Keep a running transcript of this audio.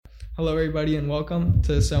Hello, everybody, and welcome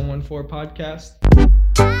to the 714 podcast.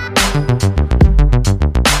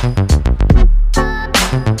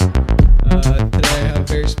 Today I have a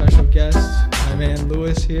very special guest, my man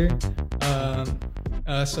Luis here.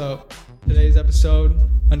 So today's episode,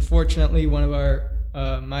 unfortunately, one of our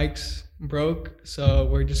mics broke, so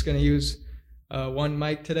we're just going to use one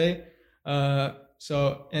mic today.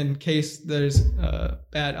 So in case there's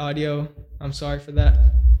bad audio, I'm sorry for that.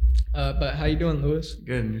 But how you doing, Luis?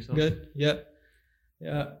 Good, and yourself? Good. Yep.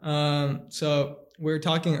 Yeah. So we were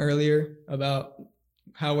talking earlier about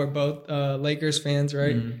how we're both Lakers fans,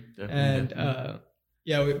 right?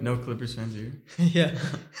 Definitely. No Clippers fans here. Yeah.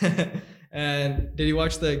 And did you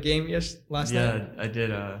watch the game last night? Yeah, I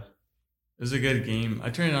did. It was a good game. I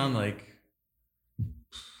turned it on I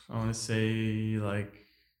want to say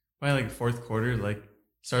probably fourth quarter,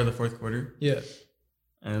 start of the fourth quarter. Yeah.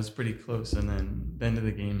 And it was pretty close. And then the end of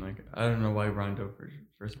the game, I don't know why Rondo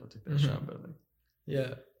first of all took that shot, but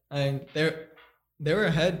yeah, I mean they were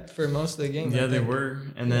ahead for most of the game. Yeah, they were.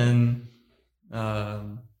 And then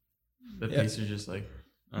the Pacers just the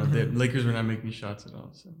Lakers were not making shots at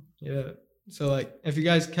all. So yeah. So if you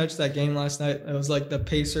guys catch that game last night, it was the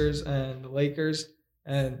Pacers and the Lakers,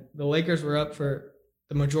 and the Lakers were up for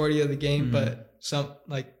the majority of the game, but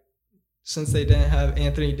since they didn't have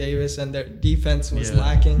Anthony Davis and their defense was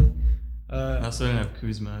lacking. Also didn't have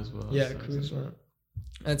Kuzma as well. Yeah, so Kuzma.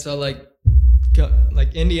 And so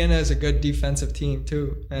Indiana is a good defensive team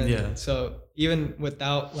too. And so even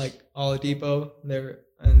without Oladipo there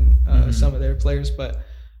and some of their players, but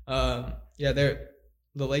the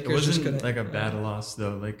Lakers it wasn't just couldn't. A bad loss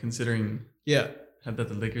though, considering that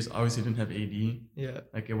the Lakers obviously didn't have AD. Yeah.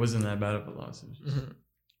 It wasn't that bad of a loss. It was just,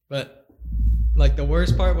 But the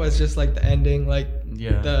worst part was just the ending,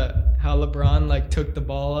 how LeBron took the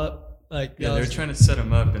ball up. they were trying to set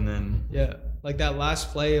him up, and then that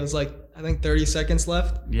last play, it was I think 30 seconds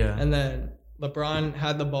left. Yeah. And then LeBron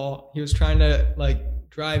had the ball. He was trying to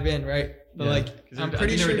drive in, right? But I'm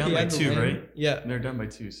pretty sure they were down by 2, right? Yeah. They were down by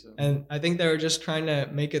 2, so. And I think they were just trying to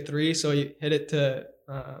make it 3, so he hit it to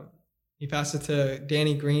he passed it to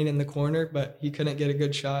Danny Green in the corner, but he couldn't get a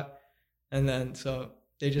good shot. And then so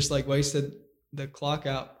they just wasted the clock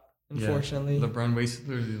out, unfortunately. Yeah. LeBron wasted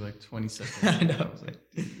literally 20 seconds. I know. I was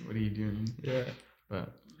what are you doing? Yeah.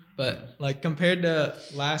 But compared to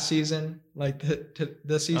last season, to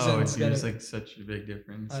this season, it's gonna such a big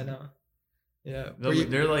difference. I know. Yeah.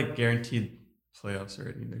 They're guaranteed playoffs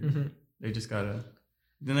already. They just gotta.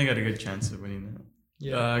 Then they got a good chance of winning that.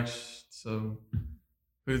 Yeah. So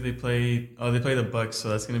who do they play? Oh, they play the Bucks. So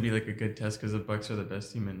that's gonna be a good test because the Bucks are the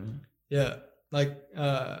best team in the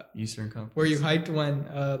Eastern Conference. Were you hyped when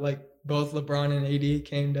both LeBron and AD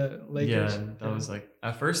came to Lakers? Yeah, that was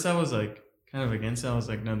at first I was kind of against it. I was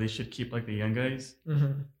no, they should keep the young guys.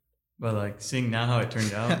 Mm-hmm. But seeing now how it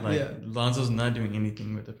turned out, Lonzo's not doing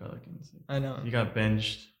anything with the Pelicans. I know. He got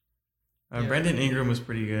benched. Brandon Ingram was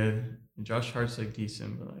pretty good. And Josh Hart's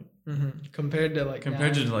decent, but compared to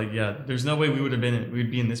there's no way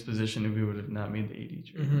we'd be in this position if we would have not made the AD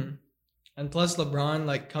trade. Mm-hmm. And plus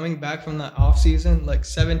LeBron coming back from that off season,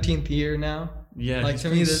 17th year now. Yeah, to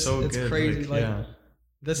me this so it's good. crazy.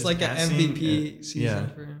 This his an passing, MVP season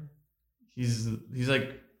for him. He's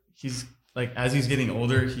as he's getting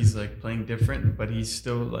older, he's playing different, but he's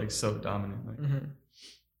still so dominant.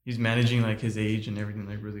 He's managing his age and everything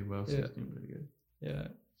really well. So it's doing really good. Yeah,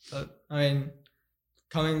 but I mean,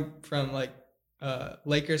 coming from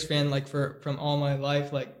Lakers fan from all my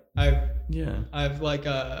life, I've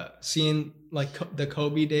seen the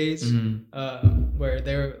Kobe days where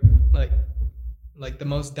they were the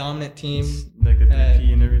most dominant team, the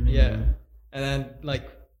 3P and everything. Yeah, and then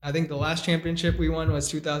I think the last championship we won was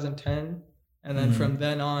 2010, and then from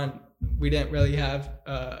then on we didn't really have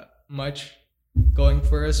much going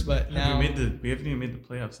for us. But now we haven't even made the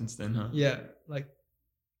playoffs since then, huh? Yeah,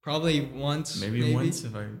 probably once. Maybe once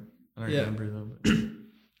if I don't remember though.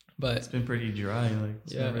 But it's been pretty dry.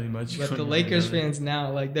 Not really much. But the Lakers fans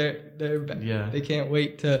now, they can't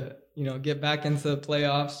wait to get back into the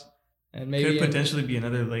playoffs and maybe could potentially be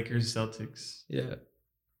another Lakers Celtics. Yeah.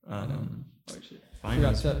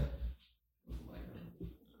 Finals. But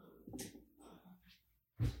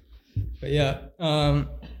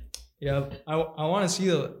I want to see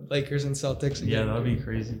the Lakers and Celtics again. Yeah, that would be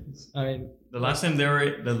crazy. I mean, the last time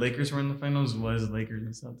the Lakers were in the finals was Lakers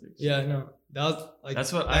and Celtics. Yeah, I know. That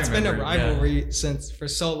was that's been a rivalry since for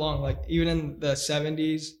so long. Even in the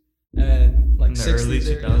 70s and in the 60s, early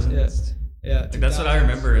 2000s. Yeah, that's what I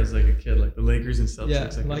remember as a kid. The Lakers and Celtics. Yeah,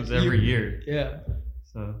 it was every year. Yeah.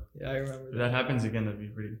 So I remember if that happens again, that'd be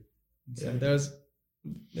pretty insane. Yeah,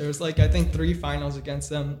 there was like I think 3 finals against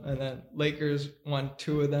them, and then Lakers won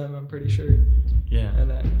 2 of them. I'm pretty sure. Yeah. And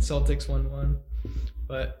then Celtics won 1.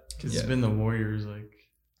 But because it's been the Warriors, like.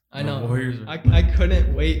 I know. Warriors I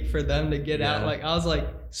couldn't wait for them to get out. Like I was like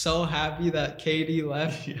so happy that KD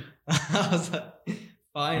left. Yeah. I was like,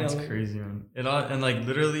 finally. That's crazy, man. And like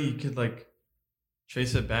literally, you could like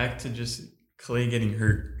trace it back to just Clay getting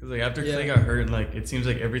hurt. Because like after Clay got hurt, like it seems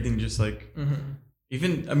like everything just like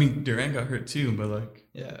even Durant got hurt too, but like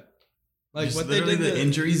like what literally they did. The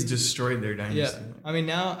injuries destroyed their dynasty. Yeah, I mean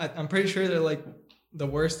now I'm pretty sure they're like the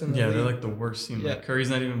worst in the league. Yeah, they're like the worst team. Like Curry's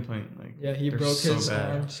not even playing. Like he broke his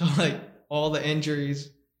arm, so like all the injuries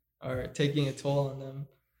are taking a toll on them.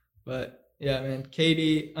 But yeah, man,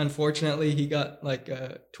 KD, unfortunately, he got like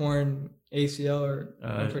a torn ACL or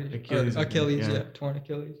Achilles, torn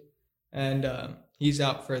Achilles, and he's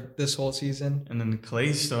out for this whole season. And then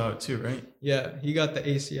Clay's still out too, right? Yeah, he got the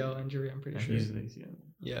ACL injury. I'm pretty sure. He's the ACL.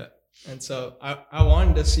 Yeah, and so I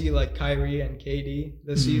wanted to see like Kyrie and KD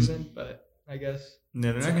this season, but I guess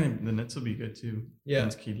they're not gonna. The Nets will be good too. Yeah,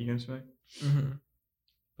 once KD comes back.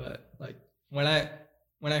 But like when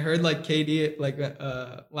I heard like KD like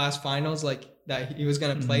last finals like that he was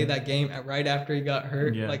gonna play that game right after he got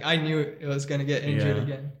hurt, like I knew it was gonna get injured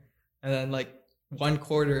again, and then like 1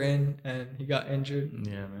 quarter in and he got injured.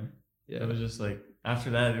 Yeah, man. Yeah, it was just like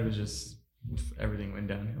after that it was just everything went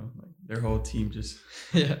downhill. Like their whole team just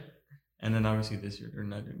and then obviously this year they're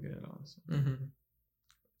not doing good at all. So.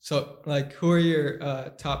 So, like, who are your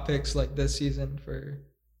top picks like this season for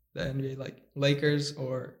the NBA? Like Lakers,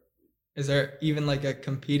 or is there even like a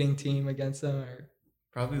competing team against them? Or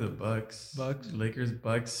probably the Bucks. Bucks, Lakers,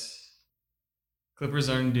 Bucks. Clippers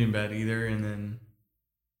aren't doing bad either, and then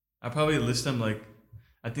I probably list them like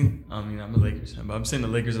I think. I mean, I'm a Lakers fan, but I'm saying the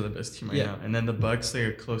Lakers are the best team right now, and then the Bucks they're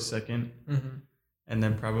a close second, and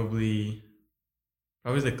then probably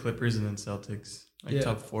the Clippers and then Celtics, like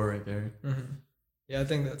top 4 right there. Yeah, I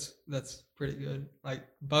think that's pretty good. Like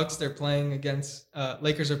Bucks, they're playing against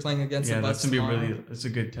Lakers are playing against the Bucks. Yeah, that's gonna be it's a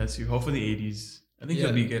good test. You hopefully the 80s. I think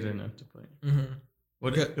he'll be good enough to play.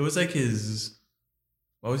 What it was like his?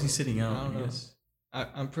 Why was he sitting out? I don't know.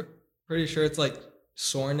 I'm pretty sure it's like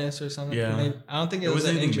soreness or something. Yeah, maybe. I don't think it was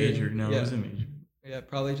an injury. Major. No, it wasn't major. Yeah,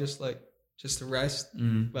 probably just a rest.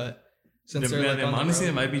 But since honestly,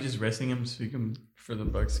 it might be just resting him so he can for the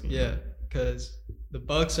Bucks game. Yeah, because the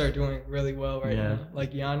Bucks are doing really well right now.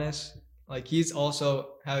 Like Giannis, like he's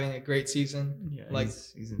also having a great season. Yeah, like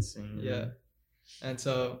he's insane. Yeah, and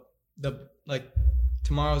so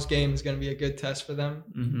tomorrow's game is going to be a good test for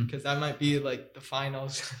them because that might be like the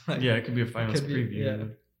finals. Like, it could be a finals preview. Yeah.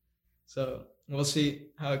 So we'll see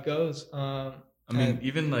how it goes. I mean,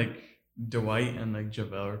 even like Dwight and like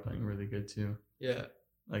JaVale are playing really good too. Yeah.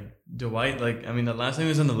 Like Dwight, like I mean, the last time he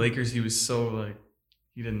was on the Lakers, he was so like.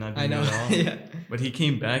 He did not do it at all. Yeah. But he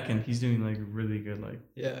came back and he's doing like really good. Like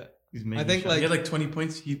he's making. I think he had like 20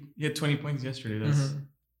 points. He had 20 points yesterday. That's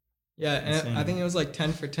and I think it was like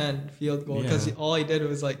 10 for 10 field goal because all he did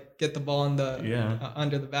was like get the ball in the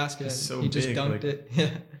under the basket and he just dunked it. Yeah.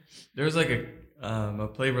 There was like a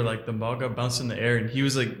play where like the ball got bounced in the air and he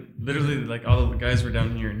was like literally like all the guys were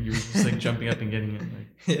down here and he was just like jumping up and getting it.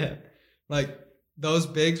 Like like those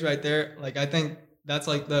bigs right there. Like I think that's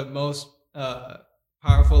like the most.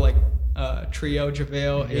 Powerful like trio,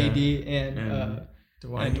 JaVale, AD, and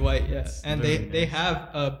Dwight. Yeah, and they have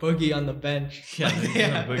a Boogie on the bench.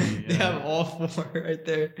 Yeah, like they have all 4 right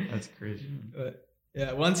there. That's crazy. But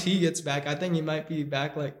yeah, once he gets back, I think he might be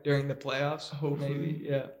back like during the playoffs. Hopefully. Maybe.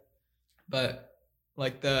 Yeah, but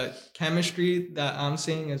like the chemistry that I'm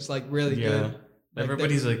seeing is like really good. Like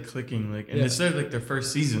everybody's like clicking, like, and it's like their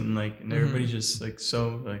first season, like, and everybody's just like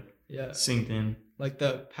so like synced in. Like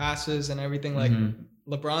the passes and everything, like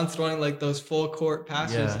LeBron's throwing like those full court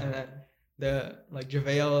passes, and then the like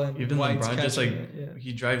JaVale and even Dwight's LeBron just like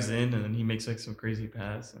he drives in and then he makes like some crazy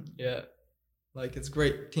pass. And like it's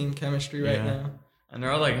great team chemistry right now. And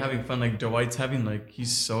they're all like having fun. Like Dwight's having like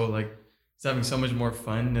he's having so much more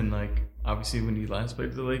fun than like obviously when he last played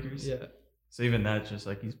for the Lakers. Yeah. So even that just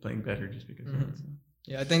like he's playing better just because. Of that, so.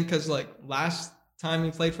 Yeah, I think because like last time he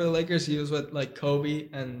played for the Lakers, he was with like Kobe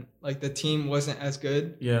and like the team wasn't as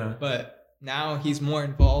good. Yeah. But now he's more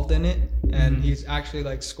involved in it and he's actually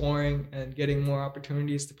like scoring and getting more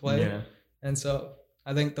opportunities to play. Yeah. And so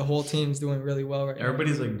I think the whole team's doing really well right now.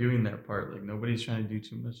 Everybody's like doing their part. Like nobody's trying to do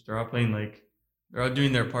too much. They're all playing like they're all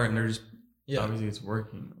doing their part and they're just obviously it's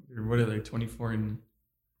working. What are they 24 and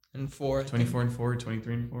 4? 24 and 4,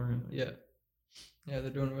 23 and 4. Like, yeah, they're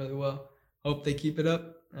doing really well. Hope they keep it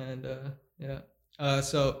up. And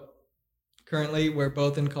so currently we're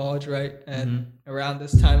both in college, right? And around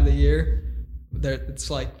this time of the year, there it's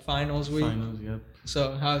like finals week. Finals, yep.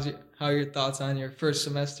 So how are your thoughts on your first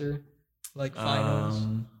semester, like finals?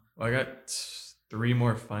 Well, I got 3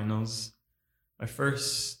 more finals. My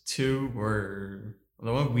first 2 were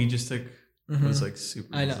the one we just took was like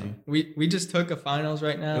super I know. easy. We just took a finals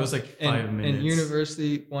right now. It was like 5 minutes. In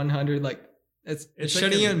University 100, like it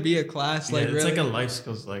shouldn't like even be a class. Like it's really, like a life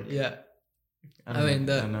skills I'm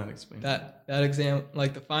not explaining that exam,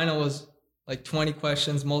 like the final was like 20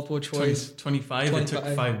 questions, multiple choice. 25. It took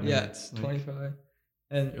 5 minutes. Yeah, 25,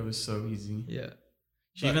 and it was so easy. Yeah.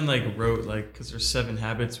 She even like wrote like because there's 7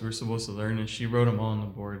 habits we were supposed to learn, and she wrote them all on the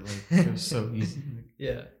board. Like it was so easy.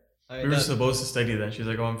 Yeah. We were supposed to study that. She's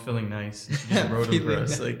like, "Oh, I'm feeling nice." And she just wrote them for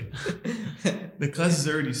us. Like the class is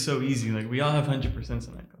already so easy. Like we all have 100%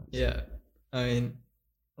 in that class. Yeah, I mean,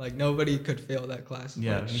 like nobody could fail that class.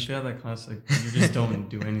 Yeah, if you fail that class, like you just don't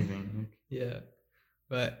do anything. Like, yeah,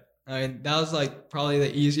 but I mean that was like probably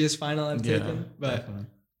the easiest final I've taken. But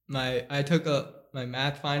definitely. I took my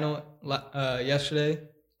math final yesterday,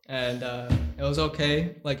 and it was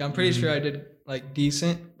okay. Like I'm pretty sure I did like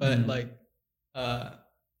decent, but like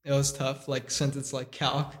it was tough. Like since it's like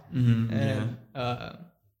calc, and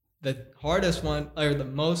the hardest one or the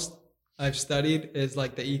most I've studied is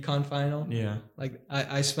like the econ final. Yeah. Like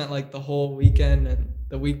I spent like the whole weekend and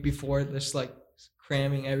the week before just like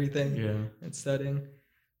cramming everything and studying.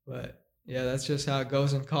 But yeah, that's just how it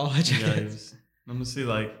goes in college. I'm gonna say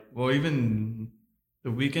like, well, even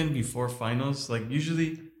the weekend before finals, like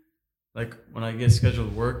usually like when I get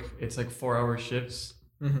scheduled work, it's like 4-hour shifts.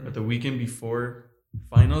 But the weekend before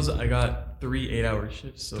finals, I got 3 8-hour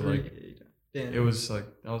shifts. So it was like,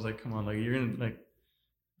 I was like, come on, like you're gonna like,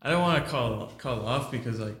 I don't want to call off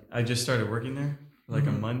because like I just started working there for like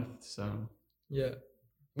a month. So yeah,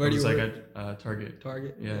 where do you work? Like at Target.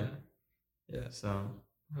 Target. Yeah. So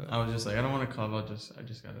I was just like, I don't want to call off. I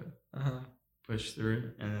just gotta push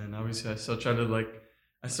through. And then obviously I still tried to like,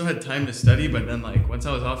 I still had time to study, but then like once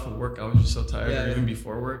I was off of work, I was just so tired. Or even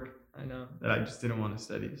before work, I know that I just didn't want to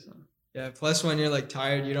study. So yeah. Plus, when you're like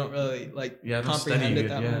tired, you don't really like comprehend it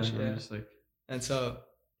that much. Yeah. Just like, and so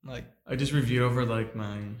like I just reviewed over like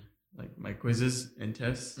my quizzes and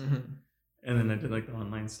tests, and then I did like the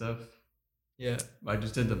online stuff. Yeah, but I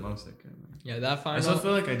just did the most I could. Yeah, that final. I still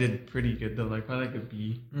feel like I did pretty good though. Like probably like a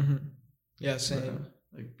B. Yeah, same.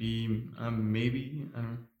 Like B, maybe I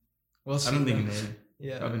don't. Well, I don't think an A.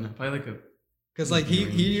 Yeah, probably not. Probably like a. Because like he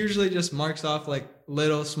usually just marks off like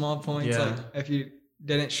little small points. Yeah. Like if you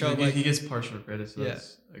didn't show like he gets partial credit, so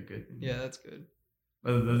that's a good thing. Yeah, that's good.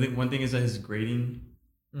 But one thing is that his grading,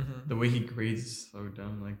 the way he grades is so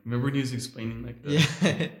dumb. Like remember when he was explaining like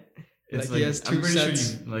it's like he has 2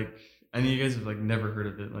 sets. Sure like I know you guys have like never heard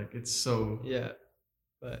of it. Like it's so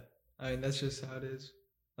but I mean that's just how it is.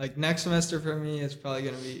 Like next semester for me is probably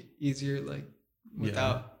gonna be easier. Like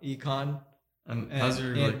without econ. And how's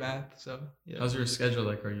your and math? So how's your schedule?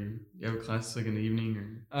 Like, you have classes like in the evening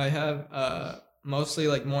or? I have mostly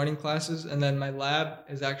like morning classes, and then my lab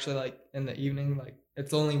is actually like in the evening. Like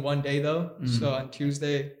it's only one day though, so on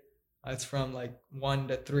Tuesday, it's from like 1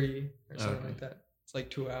 to 3 or something like that. It's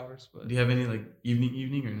like 2 hours. But do you have any like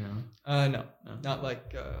evening or no? No, not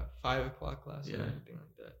like 5 o'clock class or anything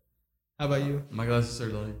like that. How about you? My classes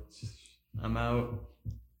are like I'm out.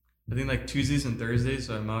 I think like Tuesdays and Thursdays,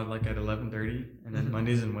 so I'm out like at 11:30, and then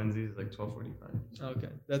Mondays and Wednesdays like 12:45. Okay,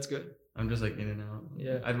 that's good. I'm just like in and out.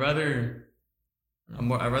 Yeah, I'd rather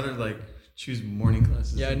like choose morning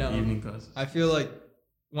classes than evening classes. I feel like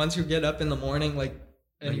once you get up in the morning, like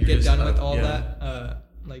and you get done with all that,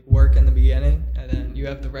 like work in the beginning, and then you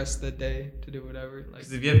have the rest of the day to do whatever. Like,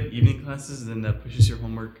 because if you have evening classes, then that pushes your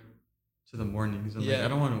homework to the mornings. And like, I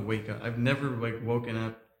don't want to wake up. I've never like woken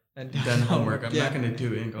up and done homework. I'm not gonna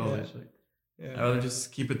do it in college. I'd rather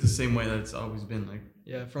just keep it the same way that it's always been.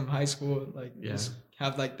 Like from high school, like just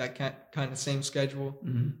have like that kind of same schedule.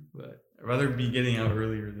 But I'd rather be getting out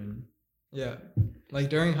earlier than like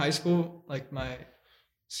during high school, like my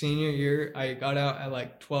senior year, I got out at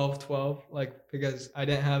like 12:12, like because I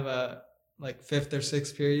didn't have a like 5th or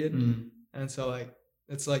 6th period, and so like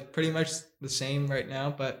it's like pretty much the same right now,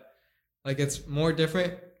 but like it's more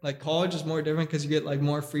different. Like college is more different because you get like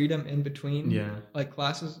more freedom in between like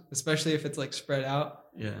classes, especially if it's like spread out.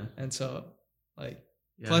 And so like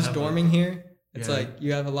plus dorming here, it's like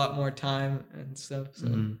you have a lot more time and stuff. So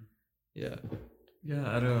I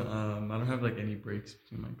don't have like any breaks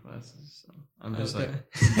between my classes, so I'm just like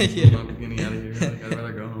I'm getting out of here. Like I'd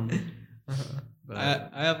rather go home. But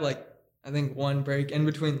I have like I think one break in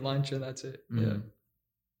between lunch and that's it.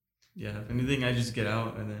 If anything, I just get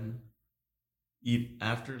out and then eat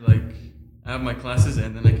after. Like I have my classes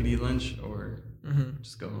and then I could eat lunch or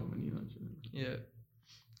just go home and eat lunch. Yeah.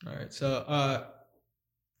 All right. So,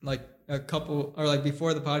 like a couple or like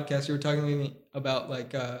before the podcast, you were talking to me about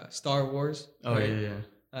like Star Wars. Oh, right? Yeah.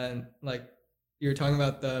 And like you were talking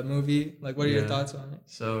about the movie. Like, what are your thoughts on it?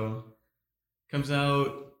 So, comes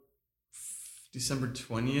out December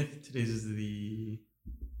 20th. Today's is the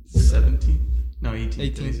 17th. No,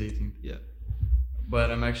 18th. Today's 18th. Yeah. But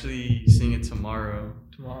I'm actually seeing it tomorrow.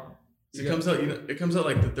 So it comes out. It comes out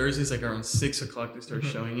like the Thursdays, like around 6 o'clock. They start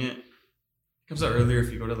showing it. It comes out earlier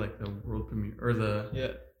if you go to like the world premiere or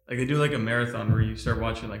the like they do like a marathon where you start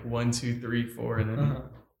watching like 1, 2, 3, 4, and then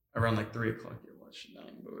around like 3 o'clock you watch 9,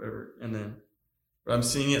 but whatever. And then, but I'm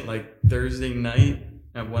seeing it like Thursday night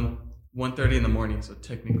at 1:30 in the morning. So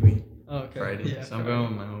technically Friday. Yeah, so I'm going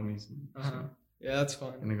with my homies. Yeah, that's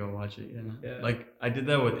fun. I'm gonna go watch it. Yeah. Like I did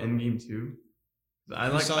that with Endgame too. I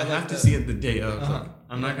have to the, see it the day of. Like,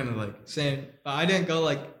 I'm not gonna like same. But I didn't go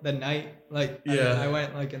like the night. Like I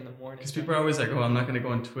went like in the morning. Because people are always like, "Oh, I'm not gonna go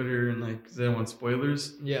on Twitter and like, because they don't want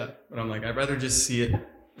spoilers." Yeah. But I'm like, I'd rather just see it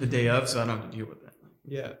the day of, so I don't have to deal with that.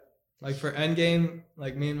 Yeah. Like for Endgame,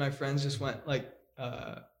 like me and my friends just went like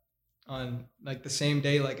on like the same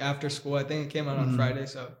day, like after school. I think it came out on Friday,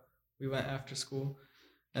 so we went after school,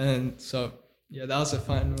 and so yeah, that was a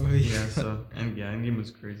fun movie. Yeah. So Endgame was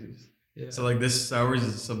crazy. Yeah. So like this Star Wars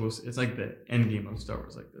is it's like the end game of Star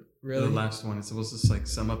Wars, like the last one. It's supposed to like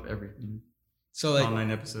sum up everything. So like all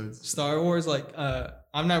 9 episodes. Star Wars, like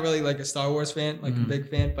I'm not really like a Star Wars fan, like a big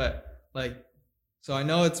fan, but like so I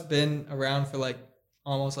know it's been around for like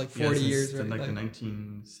almost like 40 years, right? Like the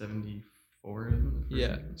 1974.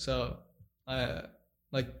 Yeah. So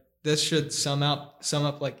like this should sum up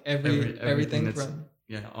like everything from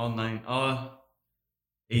all 9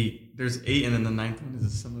 8. There's 8, and then the 9th one is the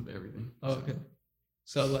sum of everything. Oh, okay.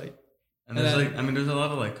 So like, and there's there's a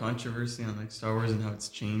lot of like controversy on like Star Wars and how it's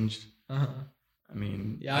changed. I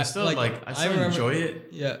mean, I still enjoy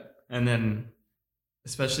it. Yeah. And then,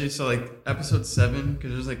 especially like episode 7,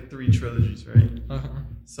 because there's like 3 trilogies, right?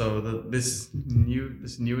 So this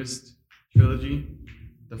newest trilogy,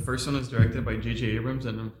 the first one was directed by J.J. Abrams.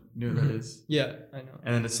 I don't know if you know who that is. Yeah, I know.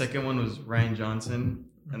 And then the second one was Rian Johnson,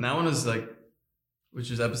 and that one was like, which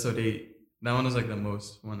is episode 8. That one was like the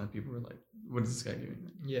most one that people were like, "What is this guy doing?"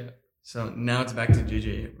 Yeah. So now it's back to J.J.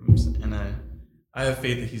 Abrams, and I have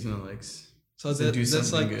faith that he's gonna like. So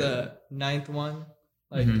that's like good. The 9th one,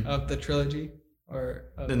 like of the trilogy,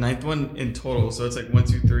 or the 9th one in total. So it's like 1,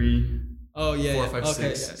 2, 3. Oh yeah. 4, 5,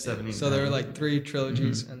 6, 7, 8. So there were like 3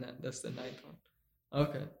 trilogies, and then that's the 9th one.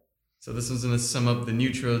 Okay. So this one's gonna sum up the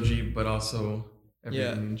new trilogy, but also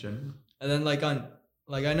everything in general. And then like I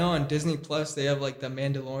know on Disney Plus they have like the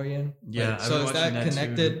Mandalorian. Yeah. Like, so is that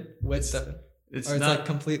connected with it's not like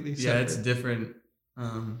completely separate? Yeah, it's different.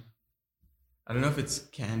 I don't know if it's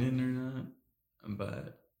canon or not,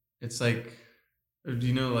 but it's like, do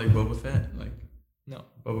you know like Boba Fett? Like no.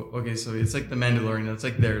 Okay, so it's like the Mandalorian. That's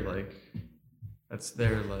like that's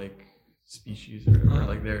their like species or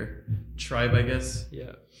like their tribe, I guess.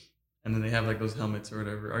 Yeah. And then they have like those helmets or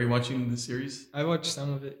whatever. Are you watching the series? I watched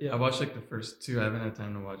some of it. Yeah. I watched like the first 2. I haven't had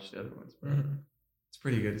time to watch the other ones, but it's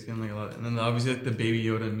pretty good. It's getting like a lot. And then obviously like the Baby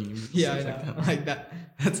Yoda memes. Yeah, I know. Like that.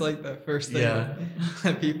 That's like the first thing that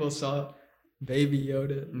people saw. Baby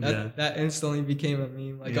Yoda. That instantly became a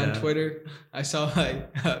meme. Like on Twitter, I saw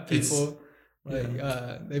like people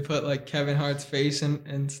they put like Kevin Hart's face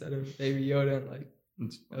instead of Baby Yoda, and like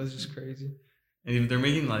that was just crazy. And even they're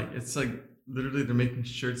making like it's like. Literally, they're making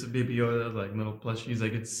shirts of Baby Yoda, like little plushies.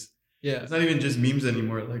 Like it's not even just memes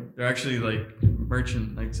anymore. Like they're actually like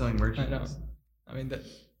selling merchandise. I know. I mean,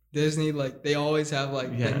 Disney, like they always have like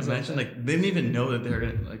things imagine like they didn't even know that they're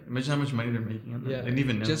gonna like. Imagine how much money they're making on that. They didn't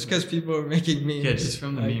even know. Just because people are making memes. Yeah, just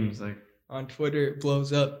from the memes, like on Twitter, it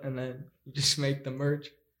blows up, and then you just make the merch.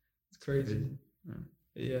 It's crazy.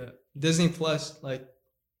 Yeah, Disney Plus, like.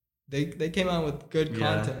 They came out with good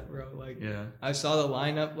content, bro. Like I saw the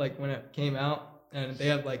lineup like when it came out, and they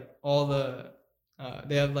have like all the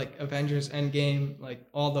they have like Avengers Endgame, like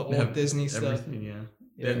all the old Disney stuff.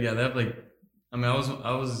 They have like I mean I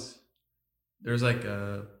was there's like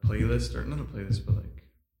a playlist, or not a playlist, but like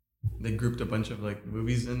they grouped a bunch of like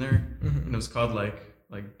movies in there, and it was called like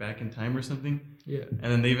Back in Time or something. Yeah. And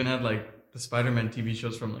then they even had like the Spider-Man TV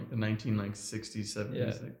shows from like the 1960s, 70s. Yeah.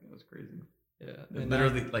 Like it was crazy. Yeah,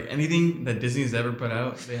 literally like anything that Disney's ever put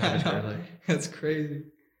out, they have it there. Like that's crazy.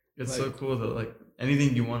 It's like, so cool that like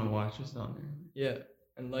anything you want to watch is on there. Yeah,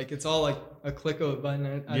 and like it's all like a click of a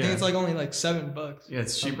button. I think it's like only like $7. Yeah,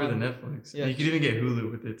 it's cheaper than Netflix. Yeah, you could even get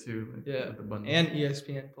Hulu with it too. Like, with the bundle. And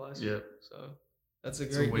ESPN Plus. Yeah, so that's a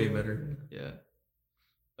great. It's way better. Yeah,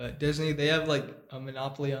 but Disney, they have like a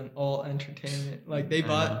monopoly on all entertainment. Like they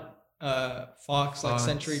bought Fox, like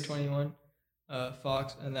Century 21,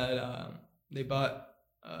 Fox, and that they bought.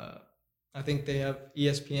 I think they have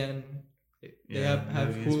ESPN. They have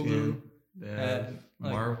Hulu. They have and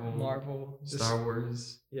like Marvel, Star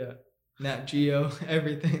Wars. Yeah, Nat Geo,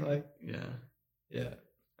 everything like. Yeah,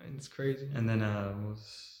 and it's crazy. And then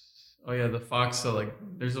the Fox. So like,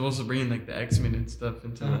 they're supposed to bring in like the X-Men and stuff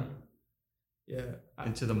into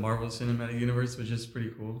into the Marvel Cinematic Universe, which is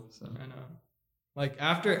pretty cool. So I know, like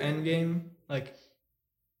after Endgame, like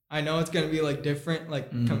I know it's gonna be like different, like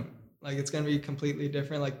like it's gonna be completely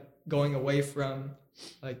different, like going away from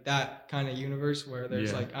like that kind of universe where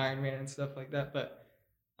there's like Iron Man and stuff like that. But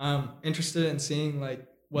I'm interested in seeing like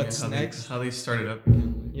what's next. How they started up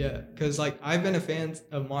again. Yeah, because like I've been a fan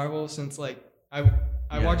of Marvel since like I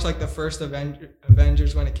watched like the first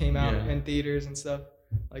Avengers when it came out in theaters and stuff.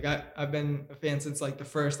 Like I've been a fan since like the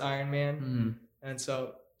first Iron Man, and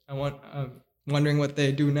so I'm wondering what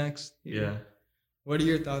they do next. Yeah. What are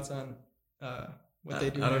your thoughts on what they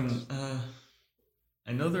do next?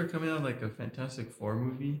 I know they're coming out like a Fantastic Four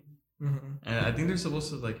movie, and I think they're supposed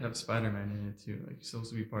to like have Spider-Man in it too. Like he's supposed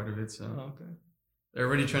to be part of it. So they're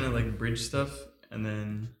already trying to like bridge stuff, and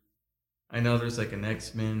then I know there's like an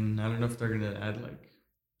X-Men. I don't know if they're gonna add like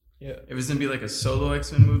if it's gonna be like a solo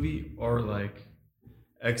X-Men movie or like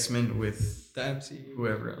X-Men with the MCU,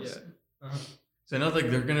 whoever else. So I know like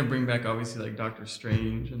they're gonna bring back obviously like Doctor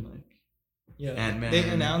Strange and like Ant-Man. They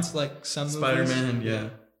announced like some Spider-Man, movies.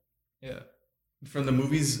 Yeah. From the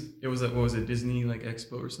movies, it was like, what was it, Disney like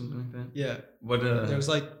Expo or something like that? Yeah. What there was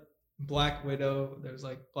like Black Widow. There was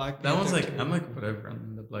like Black Panther. That one's like I'm like whatever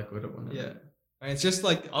on the Black Widow one. Yeah. And it's just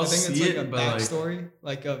like I think it's like a backstory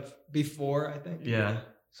like of before, I think. Yeah.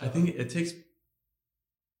 So. I think it takes.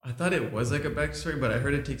 I thought it was like a backstory, but I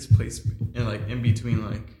heard it takes place in like in between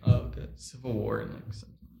like Civil War and like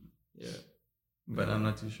something. Yeah. But I'm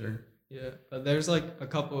not too sure. Yeah, but there's like a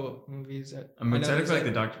couple movies that I'm excited for like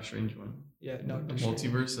the Doctor Strange one. Yeah, the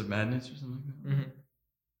Multiverse of Madness or something like that.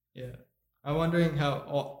 Yeah, I'm wondering how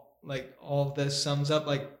all of this sums up.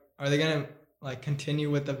 Like, are they gonna like continue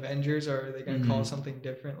with Avengers, or are they gonna call something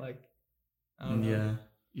different? Like, I don't know.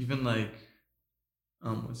 Even like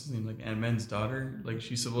what's his name? Like Ant-Man's daughter. Like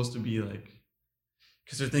she's supposed to be like,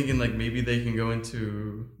 because they're thinking like maybe they can go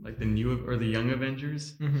into like the new or the Young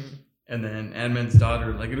Avengers. And then Ant-Man's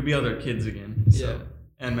daughter, like it'll be other kids again. So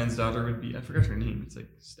Ant-Man's daughter would be, I forgot her name. It's like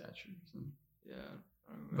Statue or something. Yeah.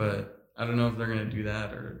 But I don't know if they're gonna do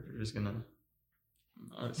that or they're just gonna.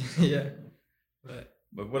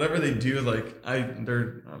 But whatever they do, like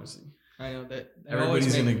they're obviously. I know that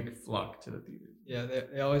everybody's gonna flock to the theater. Yeah,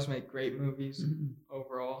 they always make great movies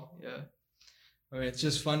overall. Yeah, I mean it's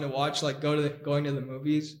just fun to watch. Like going to the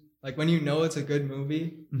movies, like when you know it's a good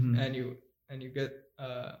movie and you get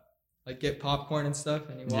like get popcorn and stuff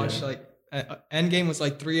and you watch like Endgame was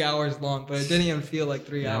like 3 hours long, but it didn't even feel like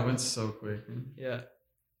 3 hours. It went so quick. Yeah,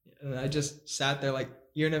 and I just sat there like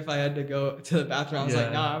even if I had to go to the bathroom, I was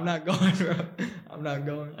like, nah, I'm not going, bro. I'm not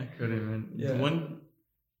going. I couldn't, man. Yeah.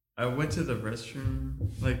 I went to the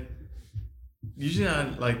restroom like. Usually,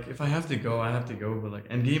 if I have to go, I have to go. But like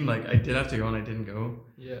Endgame, like I did have to go and I didn't go.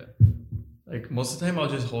 Yeah. Like most of the time, I'll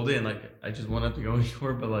just hold it and like I just won't have to go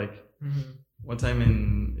anymore. But like one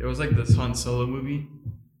time it was like this Han Solo movie.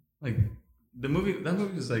 Like that movie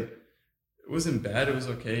was like it wasn't bad. It was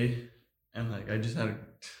okay. And like I just like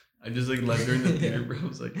left during the theater, bro. I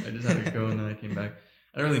was like I just had to go and then I came back.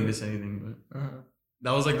 I don't really miss anything, but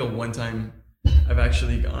that was like the one time I've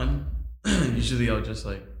actually gone. Usually I'll just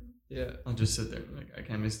like. Yeah, I'll just sit there like I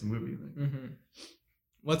can't miss the movie. Like.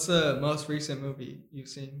 What's the most recent movie you've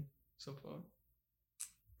seen so far?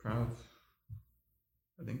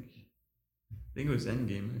 I think it was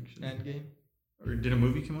Endgame actually. Endgame. Or did a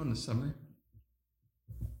movie come out in the summer?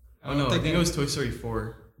 I think it was Toy Story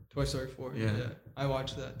 4. Toy Story 4. Yeah, I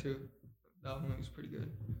watched that too. That one was pretty good.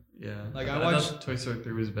 Yeah, like I thought Toy Story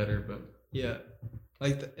 3 was better, but yeah,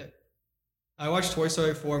 like I watched Toy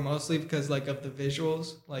Story 4 mostly because like of the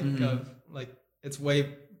visuals, like of like it's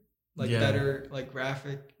way like better like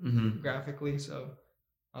graphically. So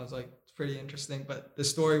I was like it's pretty interesting, but the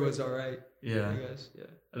story was all right. Yeah, I guess. Yeah,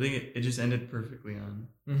 I think it just ended perfectly on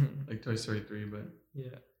like Toy Story 3, but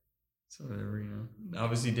so whatever, you know.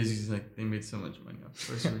 Obviously Disney's like they made so much money off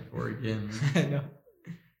Toy Story 4 again. I know,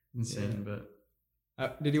 insane.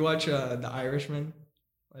 But did you watch The Irishman?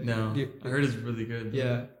 Like, no, I heard it's really good.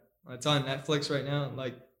 Yeah. It's on Netflix right now.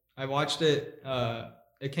 Like I watched it.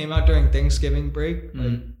 It came out during Thanksgiving break,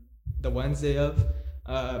 like the Wednesday of,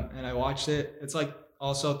 and I watched it. It's like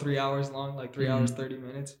also 3 hours long, like 3 hours 30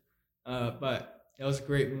 minutes. But it was a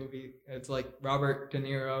great movie. It's like Robert De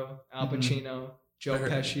Niro, Al Pacino, Joe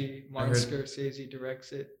Pesci, Martin Scorsese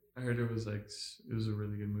directs it. I heard it was a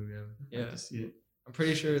really good movie. I had to see it. I'm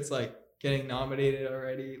pretty sure it's like getting nominated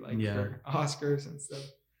already, like for Oscars and stuff.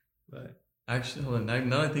 But actually, hold on.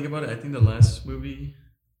 Now that I think about it, I think the last movie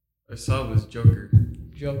I saw was Joker.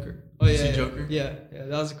 Oh yeah, see Joker? Yeah, that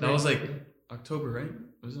was a great. That was like October, right?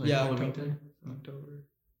 Was it like Halloween time? October.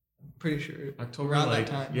 I'm pretty sure. October, around like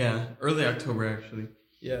that time. Yeah, early October actually.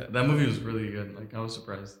 Yeah. That movie was really good. Like I was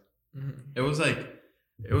surprised. Mm-hmm. It was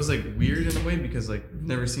like weird in a way because like I've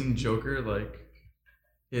never seen Joker, like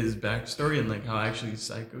his backstory and like how actually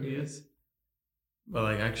psycho he is. But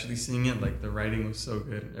like actually seeing it, like the writing was so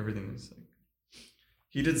good. Everything was like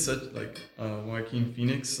he did such like Joaquin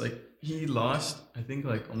Phoenix, like he lost I think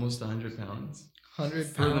like almost 100 pounds. 100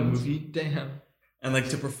 for the movie. Damn. And like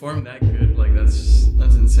to perform that good, like that's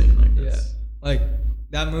insane. Like that's, like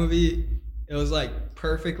that movie, it was like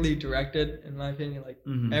perfectly directed in my opinion. Like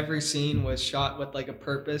every scene was shot with like a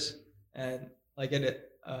purpose, and like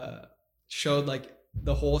it showed like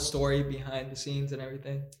the whole story behind the scenes and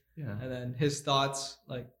everything. Yeah. And then his thoughts,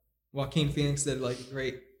 like Joaquin Phoenix did like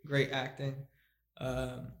great acting,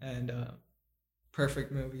 and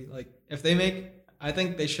perfect movie. Like if they make, I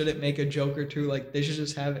think they shouldn't make a Joker 2. Like they should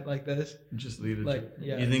just have it like this. Just leave it. Like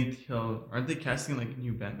yeah. You think aren't they casting like a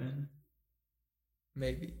new Batman?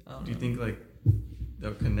 Maybe. Do you think like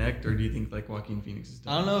they'll connect, or do you think like Joaquin Phoenix is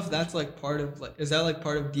done? I don't know if that's like part of like, is that like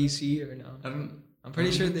part of DC or no? I'm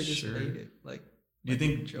pretty sure they just made it. Like, do you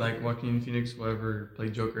think Joker, like Joaquin Phoenix will ever play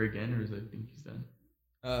Joker again, or do they think he's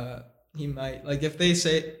done? He might. Like if they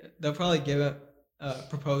say, they'll probably give it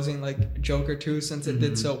proposing like Joker 2 since it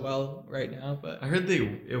did so well right now. But I heard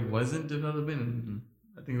it wasn't developing, and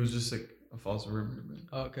I think it was just like a false rumor. But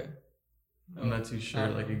oh, okay. I'm not too sure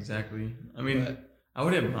like exactly. I mean, I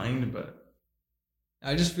wouldn't mind, but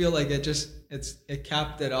I just feel like it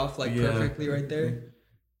capped it off like perfectly right there.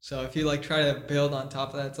 So if you like try to build on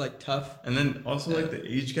top of that, it's like tough. And then also like the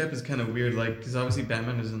age gap is kind of weird, like because obviously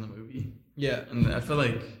Batman is in the movie. Yeah. And I feel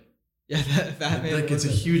like Batman. Like it's a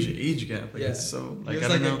huge age gap. Like it's so like he was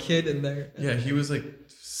like a kid in there. Yeah, he was like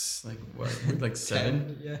what, like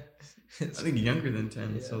 7? 10, yeah. I think younger than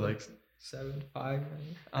 10. Yeah, so like 7, 5.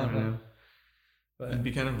 I don't know. But it'd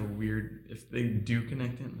be kind of a weird if they do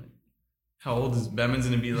connect it. Like, how old is Batman's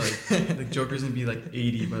gonna be? Like, like Joker's gonna be like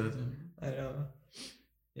 80 by the time. I know.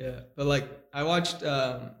 Yeah, but like I watched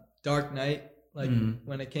Dark Knight like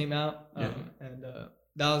when it came out, and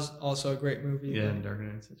that was also a great movie. Yeah, and Dark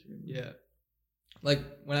Knight's such a good movie. Yeah, like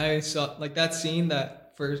when I saw like that scene,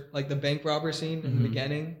 that first like the bank robber scene in the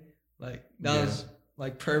beginning, like that was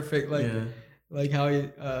like perfect. Like how he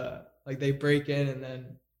like they break in and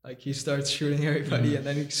then like he starts shooting everybody and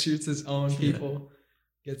then he shoots his own people,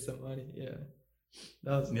 gets the money. Yeah,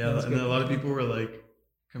 that was and then a lot of people were like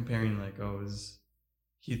comparing like, oh, is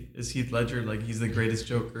Heath Ledger like he's the greatest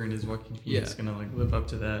Joker and is Joaquin Phoenix gonna like live up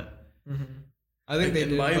to that? I think like,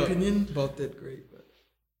 in my opinion, both did great, but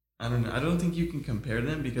I don't know. I don't think you can compare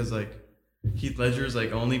them because like Heath Ledger's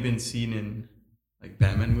like only been seen in like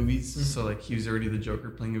Batman movies, so like he was already the Joker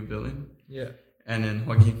playing a villain. Yeah. And then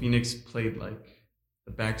Joaquin Phoenix played like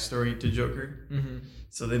the backstory to Joker.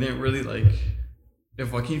 So they didn't really like.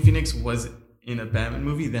 If Joaquin Phoenix was in a Batman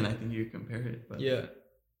movie, then I think you could compare it. But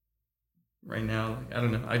right now, like, I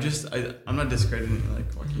don't know. I'm not discrediting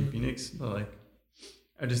like Joaquin Phoenix, but like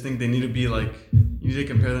I just think they need to be like, you need to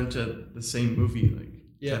compare them to the same movie,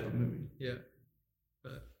 like type of movie. Yeah.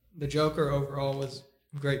 But the Joker overall was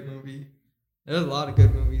a great movie. There's a lot of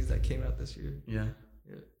good movies that came out this year. Yeah.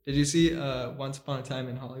 Did you see Once Upon a Time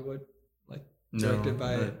in Hollywood? Like directed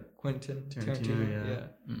by Quentin Tarantino? Yeah.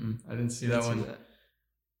 I didn't see that one.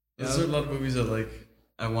 There's a lot of movies that like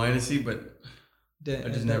I wanted to see, but I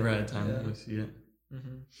just never had time to go see it.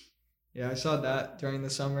 Yeah, I saw that during the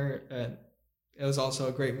summer, and it was also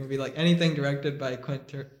a great movie. Like anything directed by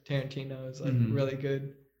Quentin Tarantino is like really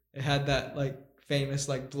good. It had that like famous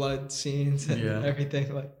like blood scenes and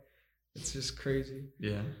everything. Like it's just crazy.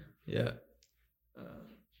 Yeah.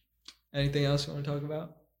 Anything else you want to talk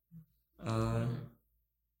about?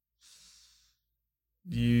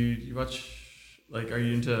 Do you watch? Like, are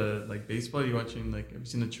you into like baseball? Are you watching like? Have you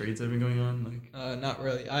seen the trades that have been going on? Like, not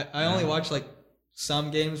really. I only watch like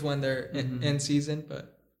some games when they're in season.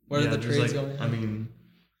 But what are the trades going on? I mean,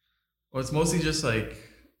 well, it's mostly just like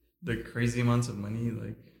the crazy amounts of money.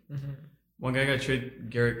 Like, one guy got traded.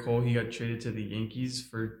 Garrett Cole. He got traded to the Yankees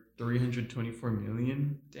for $324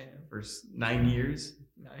 million. Damn. For 9 years.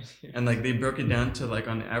 9 years. And like they broke it down to like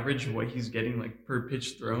on average what he's getting like per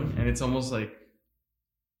pitch thrown, and it's almost like.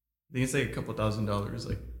 I think it's like a couple $1,000s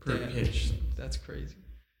like per pitch. That's crazy.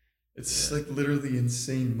 It's like literally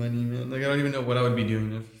insane money, man. Like I don't even know what I would be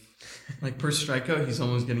doing if, like, per strikeout, he's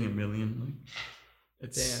almost getting $1 million. Like,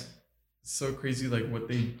 it's so crazy. Like what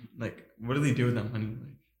do they do with that money?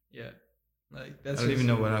 Like, yeah, like that's. I don't even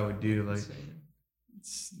know what I would do. Like,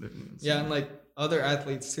 it's literally insane. Yeah, and like other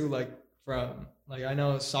athletes too. Like from like I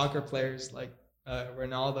know soccer players like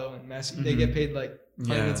Ronaldo and Messi. They get paid like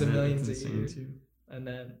hundreds of millions a year. Too. And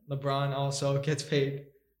then LeBron also gets paid.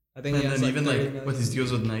 I think. And then even like with his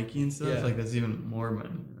deals with Nike and stuff, like that's even more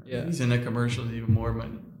money. Yeah, he's in a commercial, even more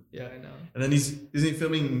money. Yeah, I know. And then isn't he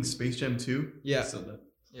filming Space Jam 2? Yeah. So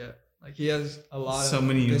like he has a lot so of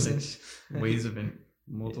many business. Like, ways of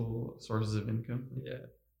multiple sources of income.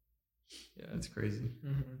 Yeah, it's crazy.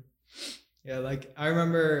 Mm-hmm. Yeah, like I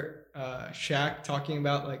remember Shaq talking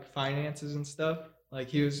about like finances and stuff. Like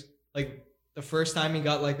he was like the first time he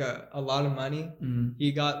got like a lot of money,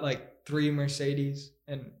 he got like 3 Mercedes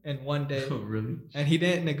in one day. Oh, really? And he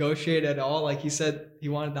didn't negotiate at all. Like he said he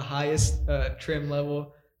wanted the highest trim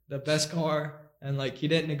level, the best car, and like he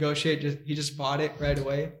didn't negotiate. He just bought it right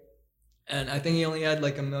away. And I think he only had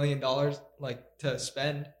like $1 million like to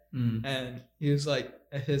spend. And he was like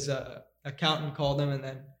his accountant called him and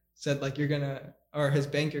then said like his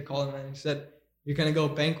banker called him and he said you're gonna go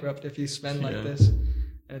bankrupt if you spend like this.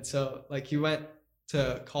 And so like he went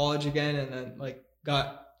to college again and then like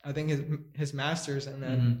got I think his master's and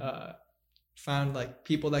then found like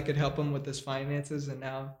people that could help him with his finances and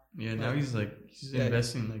now now he's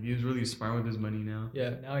investing. Like he was really smart with his money now.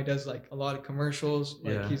 Yeah, now he does like a lot of commercials.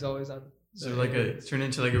 Like he's always on. So like it's turned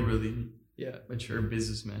into like a really mature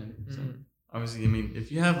businessman. So obviously, I mean,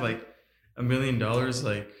 if you have like $1 million,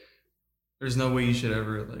 like there's no way you should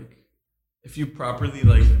ever like if you properly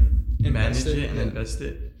like manage it and invest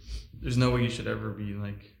it. There's no way you should ever be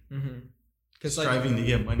like. Striving to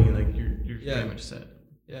get money, like you're pretty much set.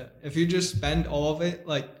 Yeah, if you just spend all of it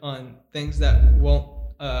like on things that won't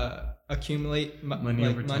accumulate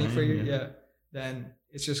money for you, then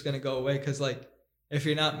it's just gonna go away. Because like if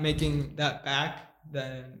you're not making that back,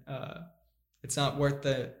 then it's not worth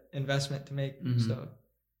the investment to make. So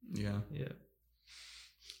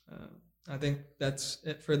I think that's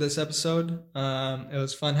it for this episode. It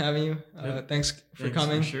was fun having you. Thanks for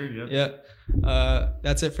coming. For sure,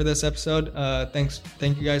 that's it for this episode.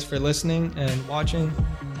 Thank you guys for listening and watching.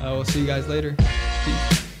 We'll see you guys later.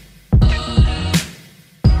 Peace.